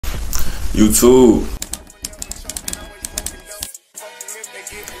YouTube.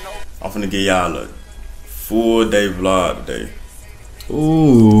 I'm finna give y'all a full day vlog today.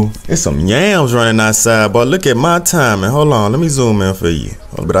 Ooh, it's some yams running outside, but look at my timing. Hold on, let me zoom in for you.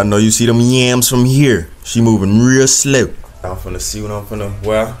 But I know you see them yams from here. She moving real slow. I'm finna see what I'm finna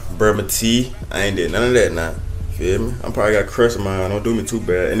wear. Bourbon tea. I ain't did none of that now. Feel me? I'm probably got crush in mine. Don't do me too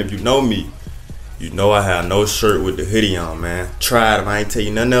bad. And if you know me, you know I have no shirt with the hoodie on, man. Try it. If I ain't tell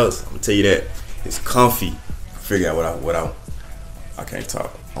you nothing else, I'm gonna tell you that it's comfy. Figure out what I can't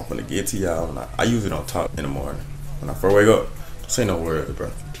talk. I'm finna get to y'all when I usually don't talk in the morning. When I first wake up, don't say no words,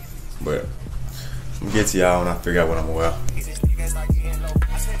 bro. But I'm gonna get to y'all when I figure out what I'm gonna wear.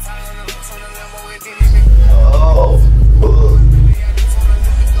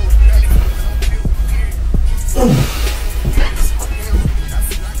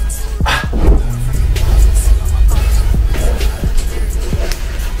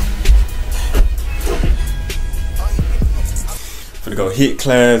 Finna go hit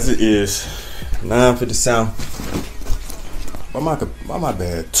class. It is 9:57. Why my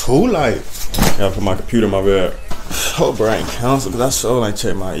bed too light? Gotta put my computer in my bed. Hope I ain't cancel because I sure ain't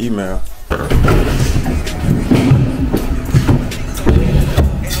check my email.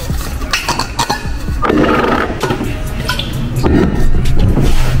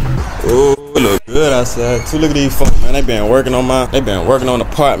 Oh, look good outside. Too. Look at these folks, man. They been working on the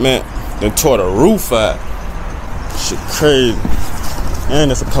apartment. Then tore the roof out. Shit crazy.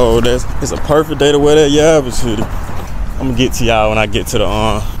 And it's a cold day. It's a perfect day to wear that Yabba hoodie. I'm gonna get to y'all when I get to the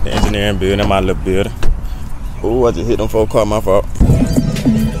engineering building, my little building. Ooh, I just hit them folks, caught my fault.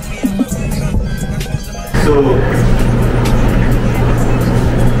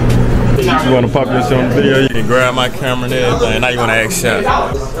 You wanna pop this on the video? You can grab my camera and everything. Now you wanna ask shot.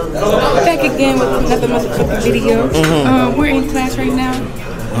 Back again with another motherfucking video. We're in class right now.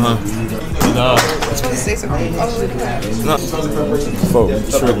 No. I'm supposed to say something. No.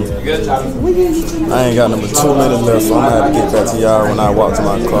 Folks, tripping. I ain't got number 2 minutes left, so I'm gonna have to get back to y'all when I walk to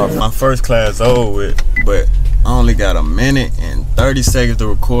my car. My first class over with, but I only got a minute and 30 seconds to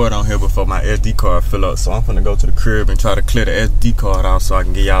record on here before my SD card fill up. So I'm finna go to the crib and try to clear the SD card out so I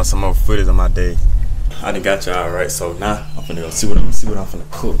can get y'all some more footage of my day. I done got y'all right, so now I'm finna go see what I'm finna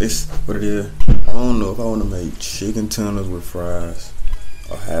cook. This what it is. I don't know if I wanna make chicken tenders with fries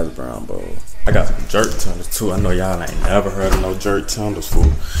or hash brown bowl. I got some jerk tenders too. I know y'all ain't never heard of no jerk tenders,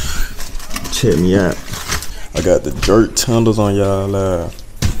 fool. Check me out. I got the jerk tenders on y'all live.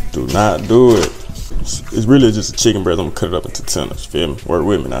 Do not do it. It's really just a chicken breast. I'm gonna cut it up into tenders. Feel me? Work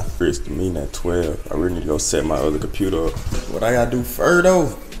with me now. It's the meeting at 12. I really need to go set my other computer up. What I gotta do first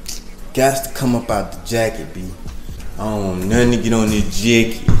though, got to come up out the jacket, B. I don't want nothing to get on this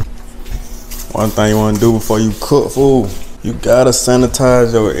jacket. One thing you wanna do before you cook, fool, you gotta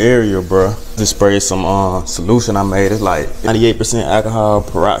sanitize your area, bro. Just spray some solution I made. It's like 98% alcohol,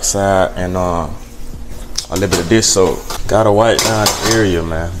 peroxide, and a little bit of dish soap. Gotta wipe down the area,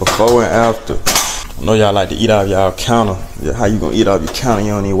 man. Before and after. I know y'all like to eat off y'all counter. Yeah, how you gonna eat off your counter?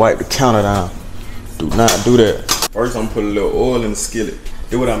 You don't even wipe the counter down. Do not do that. First, I'm gonna put a little oil in the skillet.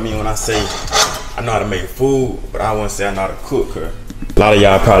 Do what I mean when I say I know how to make food, but I wouldn't say I know how to cook her. A lot of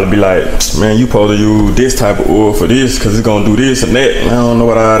y'all probably be like, man, you supposed to use this type of oil for this because it's gonna do this and that. I don't know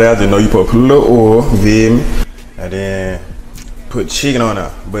what all that. I just know you supposed to put a little oil, you feel me? And then put chicken on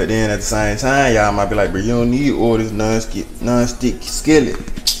it. But then at the same time, y'all might be like, bro, you don't need oil, this non-stick skillet.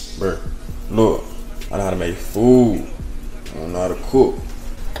 Bro, look, I know how to make food. I don't know how to cook.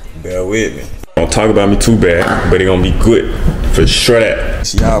 Bear with me. Don't talk about me too bad, but it gonna be good for sure that.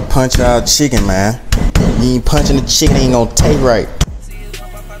 See y'all punch y'all chicken, man. You ain't punching the chicken, ain't gonna taste right.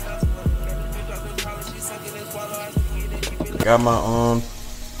 Got my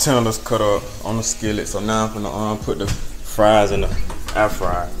tenders cut up on the skillet, so now I'm gonna put the fries in the air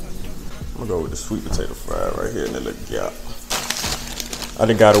fryer. I'm gonna go with the sweet potato fry right here in the little gap. I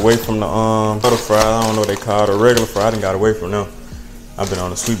done got away from the other fries. I don't know what they call the regular fry. I done got away from them. I've been on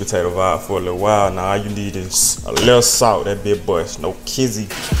the sweet potato vibe for a little while now. All you need is a little salt, that big bust, no kizzy.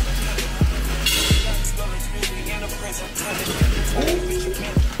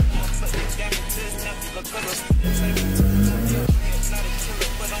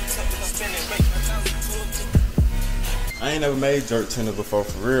 I ain't never made jerk tenders before,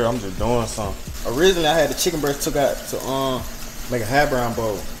 for real. I'm just doing something. Originally, I had the chicken breast took out to make a hash brown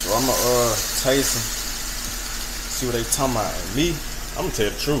bowl. So I'm gonna taste them, see what they talking about. And me, I'm gonna tell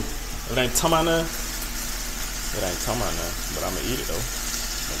you the truth. If it ain't talking about nothing, it ain't talking about nothing. But I'm gonna eat it though.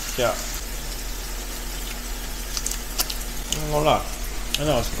 Yeah. I ain't gonna lie. I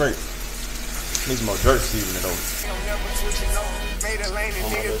know it's great. Need some more jerk seasoning though.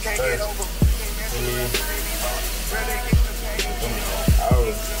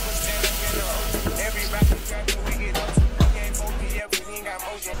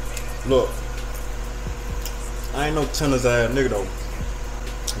 Look, I ain't no tenders ass nigga though.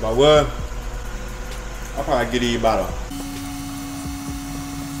 But what? I'll probably get these about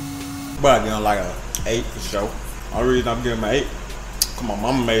but I get on like a 8 for sure. Only reason I'm giving them an 8, cause my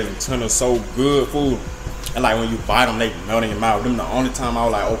mama made them tenders so good food. And like when you bite them, they melt in your mouth. Them the only time I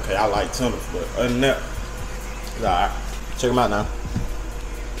was like, okay, I like tenders. But other than that, it's alright. Check them out now.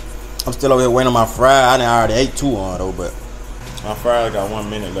 I'm still over here waiting on my fries. I done already ate 2 on though, but my fries got 1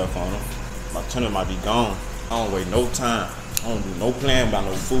 minute left on them. My tenders might be gone. I don't wait no time. I don't do no plan about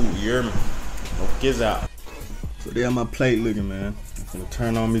no food, you hear me? No kids out. So there my plate looking, man. I'm gonna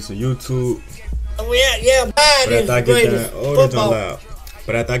turn on me some YouTube. Oh yeah, Biden is the greatest football. Loud.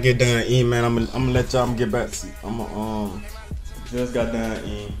 But after I get done eating, man, I'm gonna let y'all get back to you. Just got done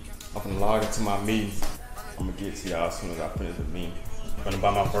eating. I'm gonna log into my meeting. I'm gonna get to y'all as soon as I finish the meeting. I'm gonna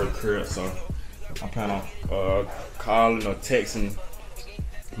buy my first crib, so I plan on calling or texting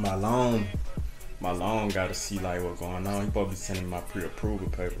my loan. My loan gotta see like what's going on. He probably sending my pre-approval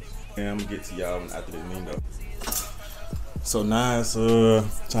papers. And I'm gonna get to y'all after this meeting though. So now it's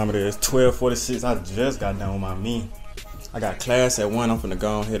time it is 12:46. I just got done with my meeting. I got class at 1. I'm finna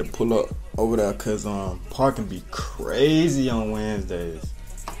go ahead and pull up over there cause parking be crazy on Wednesdays.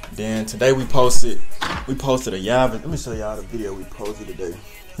 Then today we posted a Yavis. Let me show y'all the video we posted today.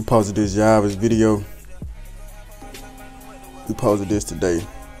 We posted this Yavis video. We posted this today.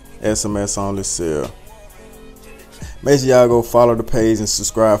 SMS only sale. Make sure y'all go follow the page and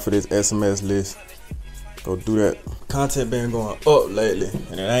subscribe for this SMS list. Go do that. Content been going up lately,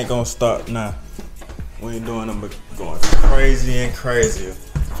 and it ain't gonna stop now. We ain't doing them but going crazy and crazier.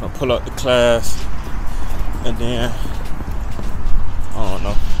 I'm gonna pull up the class, and then I don't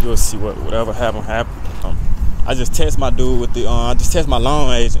know. You'll see whatever happen. I just text my dude with the I just text my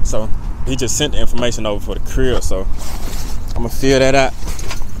loan agent, so he just sent the information over for the crib. So I'm gonna fill that out.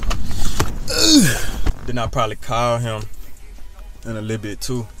 Then I'll probably call him in a little bit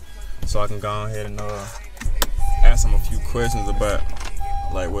too, so I can go ahead and ask him a few questions about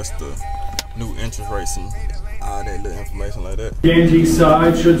like what's the new interest rates and all that little information like that. Angie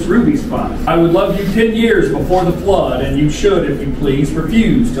side shoots Ruby spot. I would love you 10 years before the flood, and you should, if you please,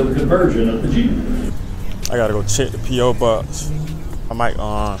 refuse till the conversion of the Jeep. I gotta go check the P.O. box. I might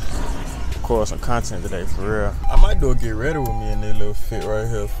record some content today for real. I might do a get ready with me in this little fit right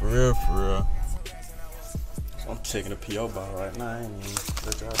here for real, for real. So I'm checking the P.O. box right now. I ain't even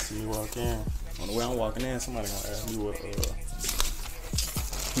let y'all see me walk in. On the way I'm walking in, somebody gonna ask me what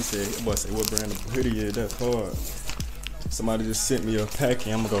he said, boy said, what brand of hoodie is that hard? Somebody just sent me a package.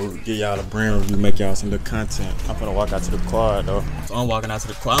 I'm gonna go get y'all a brand review, make y'all some little content. I'm gonna walk out to the quad though. So I'm walking out to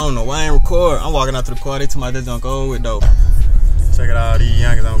the quad. I don't know why I ain't record. I'm walking out to the quad. They tell me this don't go with though. Check it out, these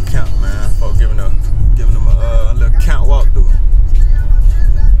youngers on count, man. Folks giving them a little count walk through.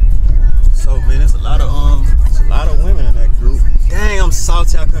 So man, there's a lot of women in that group. Dang, I'm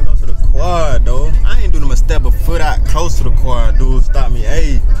salty I couldn't go to the quad though. I ain't doing them a step a foot out close to the quad, dude. Stop me.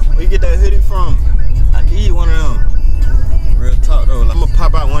 Hey, where you get that hoodie from? I need one of them. Real talk though. I'm gonna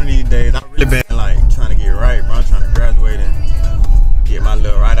pop out one of these days. I've really been like trying to get right, bro. I'm trying to graduate and get my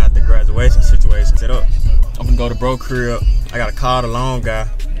little right out the graduation situation set up. I'm gonna go to bro crib. I gotta call the loan guy,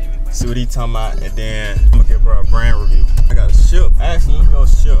 see what he talking about, and then I'm gonna get bro a brand review. I gotta ship. Actually, let me go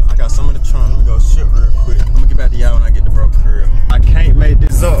ship. I got some in the trunk. Let me go ship real quick. I'm gonna get back to y'all when I get to bro crib. I can't make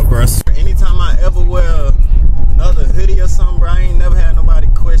this up, bro. Anytime I ever wear another hoodie or something, bro, I ain't never had nobody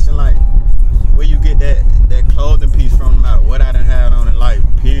question like where you get that clothing piece from, no matter what I done had on in life,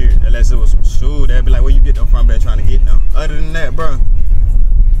 period. Unless it was some shoes, they'd be like, where you get them from, bro, trying to get them. Other than that, bro,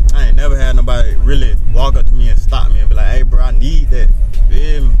 I ain't never had nobody really walk up to me and stop me and be like, hey, bro, I need that.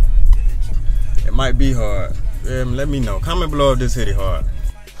 Feel me? It might be hard. Feel me? Let me know. Comment below if this hoodie hard.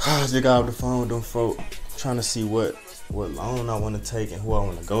 I just got off the phone with them folk, trying to see what loan I want to take and who I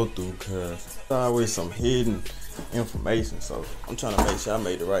want to go through, because there's always some hidden information. So I'm trying to make sure I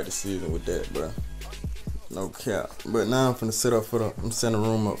made the right decision with that, bro. No cap. But now I'm finna set up for I'm setting the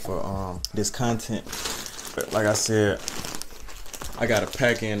room up for this content. But like I said, I got a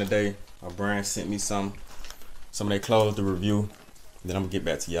pack in today. A brand sent me some of their clothes to review. Then I'm gonna get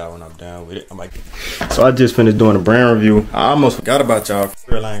back to y'all when I'm done with it. So I just finished doing a brand review. I almost forgot about y'all.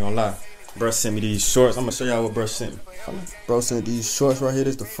 Girl, I ain't gonna lie. Bro sent me these shorts. I'm gonna show y'all what bro sent me. Bro sent these shorts right here.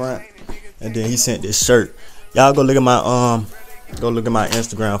 This the front, and then he sent this shirt. Y'all go look at my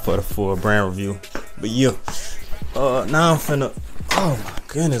Instagram for the full brand review. But yeah, now I'm finna. Oh my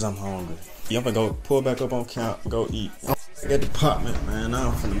goodness, I'm hungry. Yeah, I'm gonna go pull back up on camp, go eat. Get the apartment, man.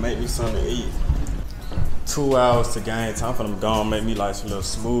 Now I'm finna make me something to eat. 2 hours to game time. I'm finna go and make me like some little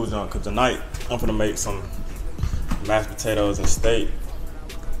smooth junk. Cause tonight I'm finna make some mashed potatoes and steak.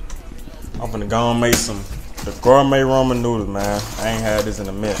 I'm finna go and make the gourmet ramen noodles, man. I ain't had this in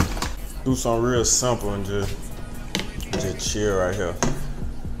a minute. Do something real simple and just chill right here.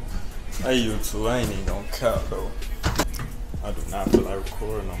 Hey YouTube, I ain't even gonna cap though. I do not feel like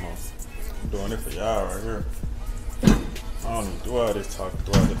recording no more. I'm doing it for y'all right here. I don't even do all this talking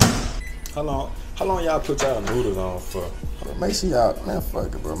throughout the day. How long y'all put y'all noodles on for? Make sure y'all, man,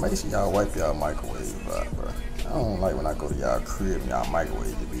 fuck it, bro. Make sure y'all wipe y'all microwave out, bro. I don't like when I go to y'all crib and y'all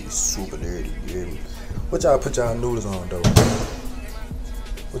microwave to be super dirty, you hear me? What y'all put y'all noodles on, though?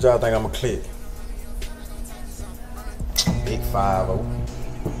 What y'all think I'ma click? Big 5-0.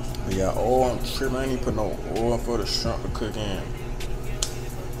 But yeah, oil, I'm tripping. I ain't even put no oil for the shrimp to cook in.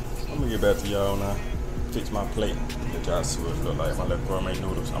 I'm gonna get back to y'all now. Fix my plate. Let y'all see what it look like my little gourmet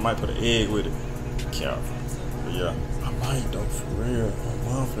noodles. I might put an egg with it. Careful. But yeah, I might though, for real. My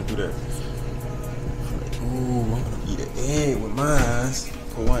mom finna do that. Ooh, I'm gonna eat an egg with mine.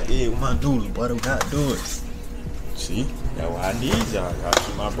 Put one egg with my noodles, but we gotta do it. See? That's why I need y'all. Y'all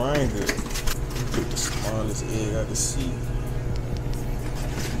keep my brain good. Pick the smallest egg I can see.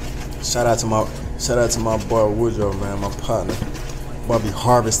 Shout out to my boy Woodrow, man, my partner. Boy be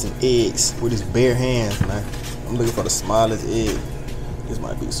harvesting eggs with his bare hands, man. I'm looking for the smallest egg. This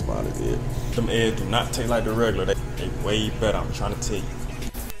might be the smallest egg. Them eggs do not taste like the regular. They way better, I'm trying to tell you.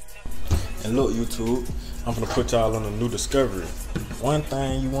 And look, YouTube, I'm gonna put y'all on a new discovery. One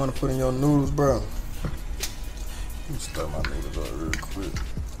thing you wanna put in your noodles, bro. Let me stir my noodles up real quick.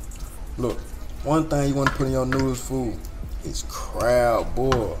 Look, one thing you wanna put in your noodles food is crab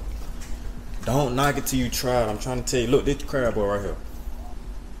boil. Don't knock it till you try it. I'm trying to tell you. Look, this crab boil right here.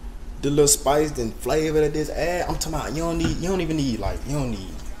 The little spice and flavor that this add. I'm talking about you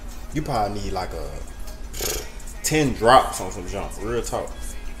probably need like a 10 drops on some junk. Real talk.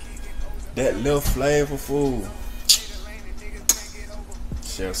 That little flavor food.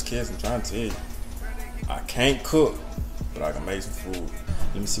 Chef's kiss, I'm trying to tell you. I can't cook, but I can make some food.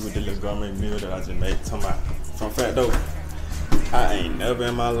 Let me see what this little gourmet meal that I just made. Talking about. From fact though, I ain't never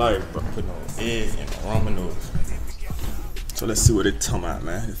in my life bro put no egg in ramen noodles. So let's see what it's talking about,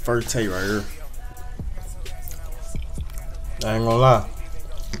 man. The first taste right here. I ain't gonna lie.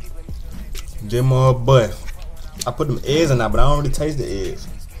 Them more butt. I put them eggs in there, but I don't really taste the eggs.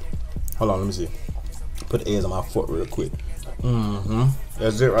 Hold on, let me see. Put the eggs on my fork real quick.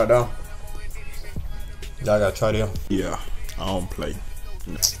 That's it right there. Y'all gotta try them. Yeah, I don't play.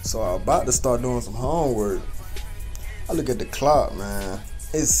 So I'm about to start doing some homework. I look at the clock, man.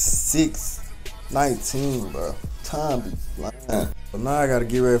 It's 6:19, bro. Time be flying. So now I gotta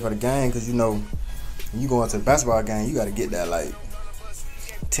get ready for the game, cause you know, when you go into the basketball game, you gotta get that like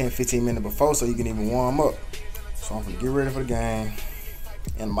 10-15 minutes before so you can even warm up. So I'm gonna get ready for the game.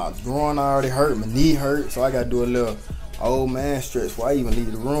 And my groin already hurt, my knee hurt, so I gotta do a little old man stretch before I even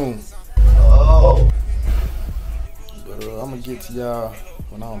leave the room. Oh. But I'm gonna get to y'all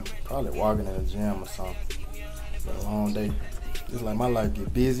when I'm probably walking in the gym or something. It's been a long day. It's like my life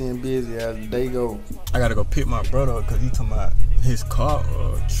get busy and busy as the day go. I gotta go pick my brother up because he talking about his car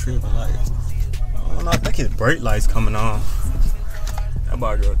tripping like, I don't know, I think his brake light's coming on. That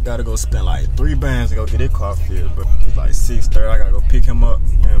boy gotta go spend like 3 bands to go get his car filled, but it's like 6:30. I gotta go pick him up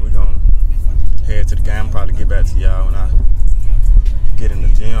and we gonna head to the game. Probably get back to y'all when I get in the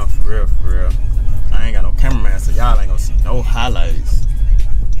gym for real. I ain't got no cameraman, so y'all ain't gonna see no highlights,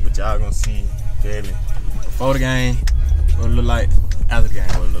 but y'all gonna see, feel me, before the game what it look like, after the game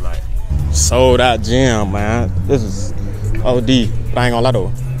what it look like. Sold out gym, man. This is OD, but I ain't gonna lie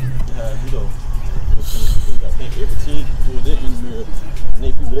though.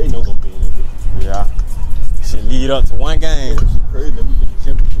 They know gonna be in it. Yeah. Shit lead up to one game. Shit crazy that we get the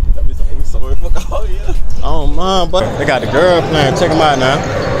championship. That bitch always sorry for all yeah. I don't mind, but they got the girl playing. Check them out now.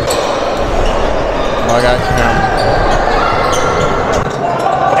 Oh, I got the camera.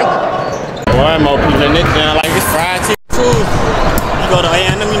 Boy, more people in this down like it's fried chicken food. You go to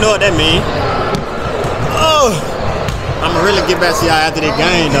A&M, you know what that mean. Oh, I'ma really get back to y'all after this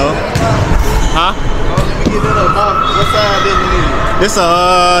game though. Huh? What size did you need? This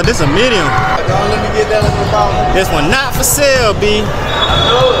a medium. Don't let me get that in the bottom. This one not for sale, B. I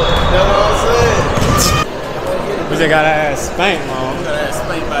know it. That's what I'm saying. We just got our ass spanked, man. We got our ass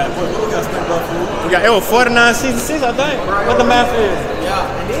spanked by what we got spanked by food? We got it was 49.66, I think. What the math is? Yeah.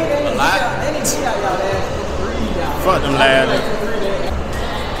 A lot. Fuck them lads.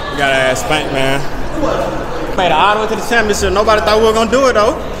 We got our ass spanked, man. Made an auto to the championship. Nobody thought we were gonna do it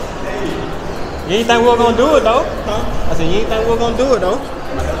though. You ain't think we were gonna do it though? Huh? I said, you ain't think we were gonna do it though?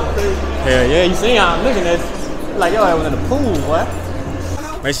 Hell yeah, you see how I'm looking at it. Like, yo, I was in the pool,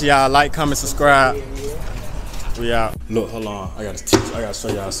 boy. Make sure y'all like, comment, subscribe. We out. Look, hold on. I gotta show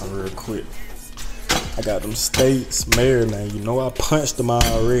y'all something real quick. I got them steaks marinated. You know I punched them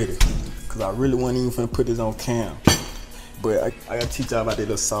already. Cause I really wasn't even finna put this on cam. But I gotta teach y'all about this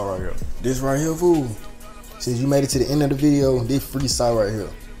little sauce right here. This right here, fool. Since you made it to the end of the video, this free sauce right here.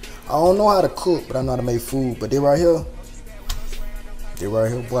 I don't know how to cook, but I know how to make food. But this right here,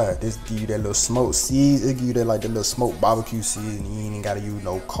 boy, this give you that little smoke seeds. It give you that like the little smoked barbecue seeds, and you ain't even gotta use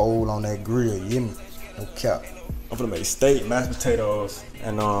no coal on that grill. You hear me? No cap. I'm gonna make steak, mashed potatoes,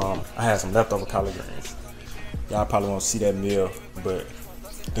 and I had some leftover collard greens. Y'all probably won't see that meal, but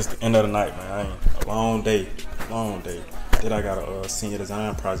this the end of the night, man. I ain't a long day. Then I got a senior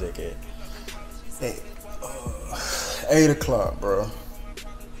design project at 8 o'clock, bro.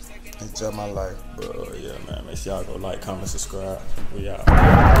 Enjoy my life, bro. Yeah, man. Make sure y'all go like, comment, subscribe. We out.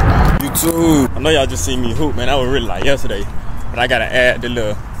 YouTube. I know y'all just seen me hoop, man. That was really like yesterday, but I gotta add the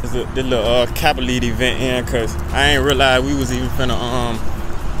little Kappa lead event in, cause I ain't realized we was even finna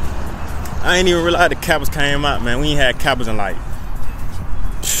I ain't even realized the Kappas came out, man. We ain't had Kappas in like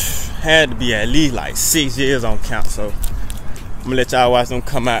had to be at least like 6 years on count. So I'm gonna let y'all watch them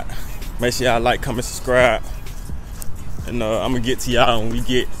come out. Make sure y'all like, comment, subscribe, and I'm gonna get to y'all when we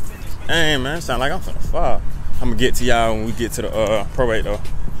get. Dang, man, sound like I'm finna fall. I'm gonna get to y'all when we get to the probate though.